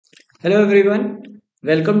Hello everyone,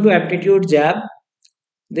 welcome to Aptitude Jab.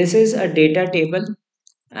 This is a data table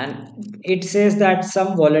and it says that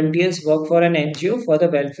some volunteers work for an NGO for the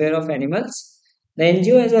welfare of animals. The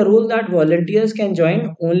NGO has a rule that volunteers can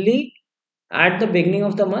join only at the beginning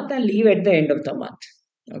of the month and leave at the end of the month.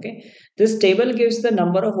 Okay, this table gives the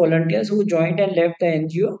number of volunteers who joined and left the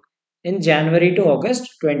NGO in January to August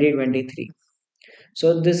 2023.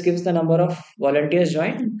 So this gives the number of volunteers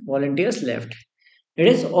joined, volunteers left. It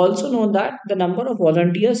is also known that the number of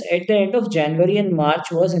volunteers at the end of January and March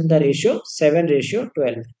was in the ratio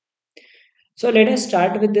 7:12. So let us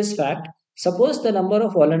start with this fact. Suppose the number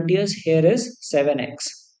of volunteers here is 7x.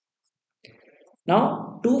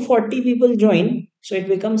 Now 240 people join, so it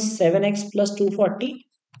becomes 7x plus 240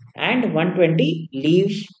 and 120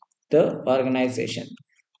 leaves the organization.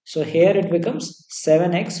 So here it becomes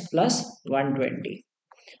 7x plus 120.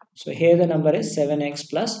 So here the number is 7x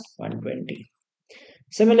plus 120.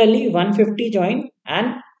 Similarly, 150 join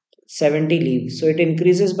and 70 leave. So it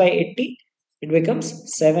increases by 80. It becomes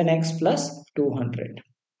 7x plus 200.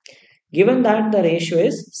 Given that the ratio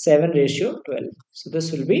is 7:12. So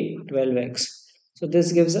this will be 12x. So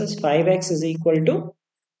this gives us 5x is equal to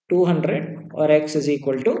 200 or x is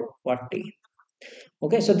equal to 40.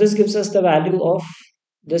 Okay, so this gives us the value of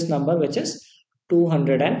this number, which is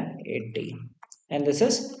 280. And this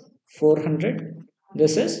is 400.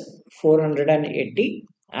 This is 480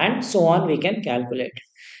 and so on we can calculate.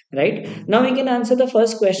 Right. Now we can answer the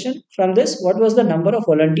first question from this. What was the number of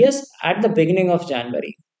volunteers at the beginning of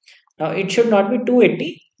January? Now it should not be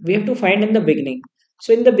 280. We have to find in the beginning.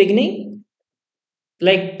 So in the beginning,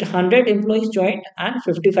 like 100 employees joined and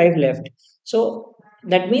 55 left. So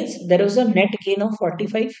that means there was a net gain of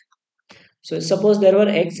 45. So suppose there were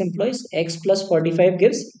X employees, X plus 45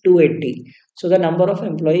 gives 280. So the number of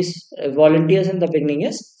employees, volunteers in the beginning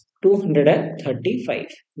is 235,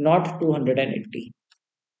 not 280.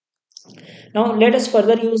 Now let us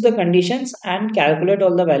further use the conditions and calculate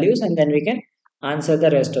all the values and then we can answer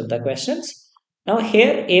the rest of the questions. Now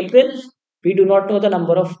here April, we do not know the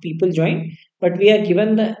number of people joined, but we are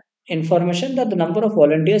given the information that the number of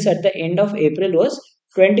volunteers at the end of April was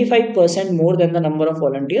 25% more than the number of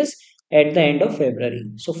volunteers at the end of February.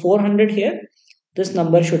 So 400 here, this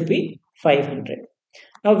number should be 500.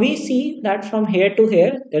 Now we see that from here to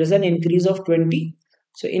here, there is an increase of 20.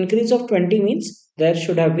 So increase of 20 means there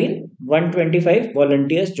should have been 125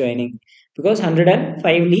 volunteers joining because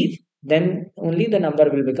 105 leave, then only the number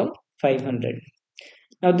will become 500.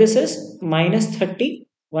 Now this is minus 30,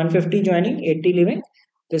 150 joining, 80 leaving.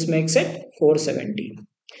 This makes it 470.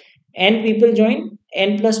 N people join,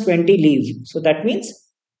 N plus 20 leave. So that means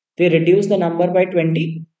we reduce the number by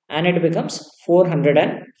 20 and it becomes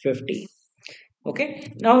 450.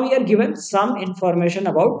 Okay. Now we are given some information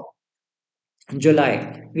about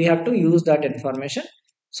July. We have to use that information.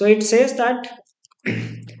 So it says that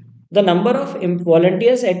the number of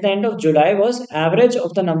volunteers at the end of July was average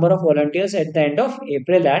of the number of volunteers at the end of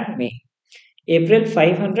April and May. April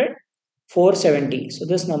 500, 470. So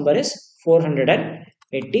this number is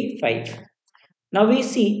 485. Now we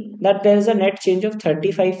see that there is a net change of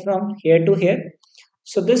 35 from here to here.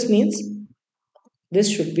 So this means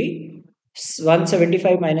this should be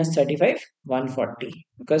 175 minus 35, 140.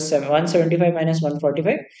 Because 175 minus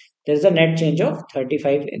 145, there is a net change of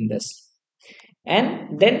 35 in this.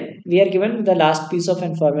 And then we are given the last piece of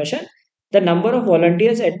information. The number of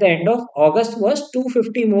volunteers at the end of August was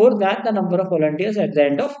 250 more than the number of volunteers at the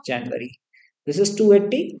end of January. This is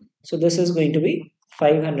 280. So this is going to be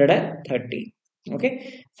 530.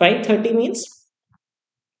 Okay. 530 means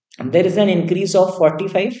there is an increase of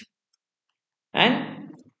 45 and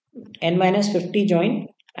n minus 50 join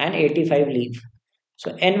and 85 leave.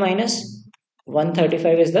 So n minus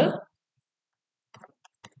 135 is the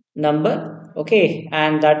number. Okay.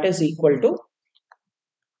 And that is equal to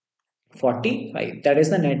 45. That is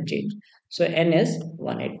the net change. So n is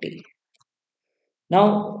 180.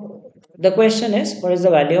 Now the question is, what is the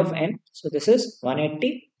value of n? So this is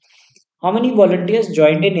 180. How many volunteers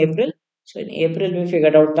joined in April? So in April we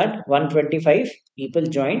figured out that 125 people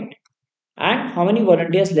joined. And how many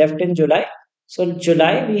volunteers left in July? So in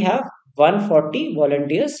July we have 140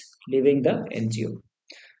 volunteers leaving the NGO.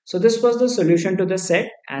 So this was the solution to the set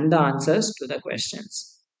and the answers to the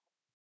questions.